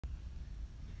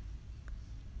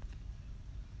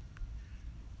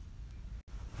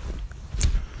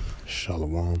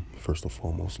Shalom. First and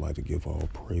foremost, I'd like to give all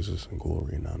praises and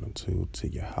glory and honor to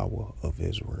Yahweh of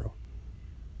Israel.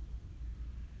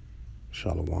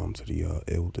 Shalom to the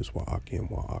elders,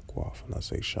 Wa'akim, Wa'akwaf. And I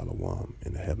say Shalom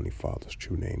in the Heavenly Father's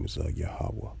true name is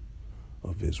Yahweh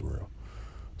of Israel.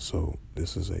 So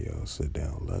this is a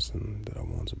sit-down lesson that I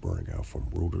want to bring out from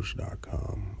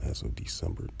Reuters.com as of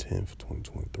December 10th,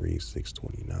 2023,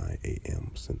 6:29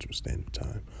 a.m. Central Standard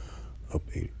Time,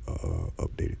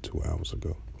 updated 2 hours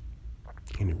ago.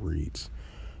 And it reads,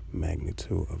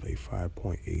 magnitude of a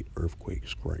 5.8 earthquake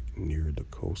strike near the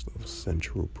coast of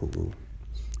central Peru,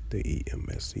 the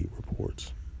EMSC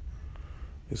reports.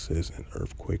 It says an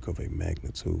earthquake of a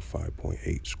magnitude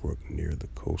 5.8 struck near the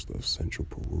coast of central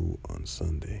Peru on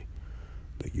Sunday.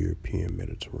 The European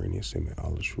Mediterranean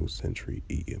Semi-Altural Center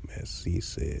EMSC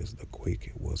says the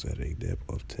quake was at a depth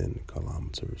of 10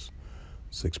 kilometers,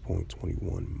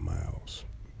 6.21 miles.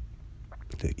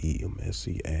 The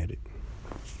EMSC added,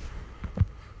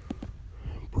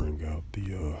 bring out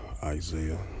the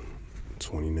Isaiah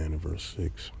 29 and verse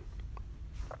 6.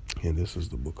 And this is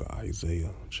the book of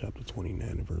Isaiah, chapter 29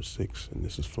 and verse 6. And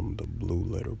this is from the Blue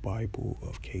Letter Bible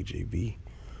of KJV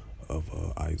of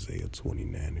Isaiah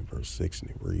 29 and verse 6.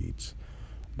 And it reads,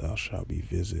 thou shalt be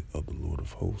visited of the Lord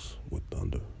of hosts with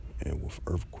thunder and with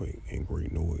earthquake and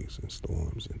great noise and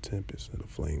storms and tempests and the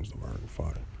flames of iron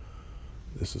fire.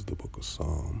 This is the book of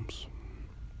Psalms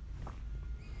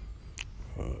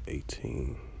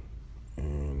 18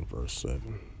 and verse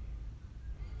 7.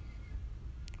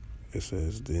 It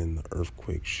says, then the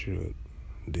earthquake shook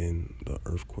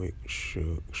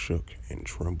and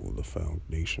trembled the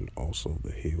foundation. Also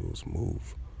the hills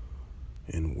moved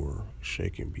and were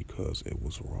shaken because it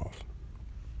was wroth.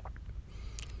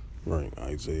 Right,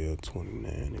 Isaiah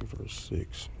 29 and verse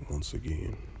 6, once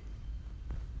again.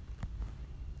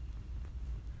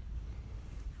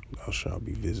 Thou shalt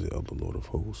be visited of the Lord of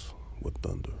hosts with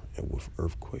thunder and with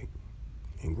earthquake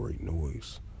and great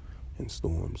noise and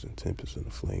storms and tempests and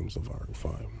the flames of iron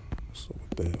fire. So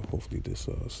with that, hopefully this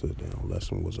sit-down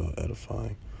lesson was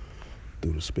edifying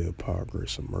through the spare power,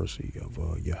 grace, and mercy of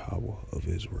Yahweh of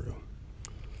Israel.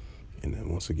 And then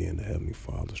once again, the Heavenly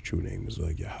Father's true name is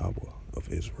Yahweh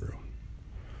of Israel.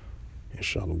 And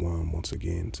Shalom once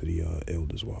again to the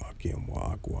elders, Wa'akim,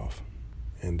 Wa'akwaf.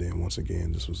 And then once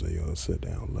again, this was a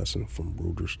sit-down lesson from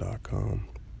Reuters.com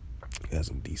as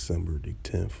of December the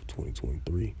 10th,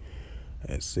 2023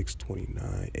 at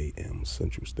 6:29 a.m.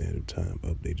 Central Standard Time,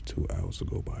 updated 2 hours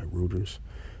ago by Reuters.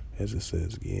 As it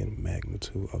says again,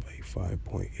 magnitude of a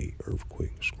 5.8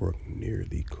 earthquake struck near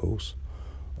the coast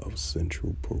of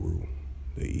central Peru,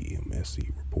 the EMSC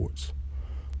reports.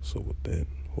 So with that,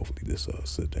 hopefully this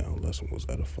sit-down lesson was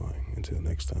edifying. Until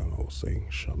next time, I will say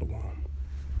Shalom.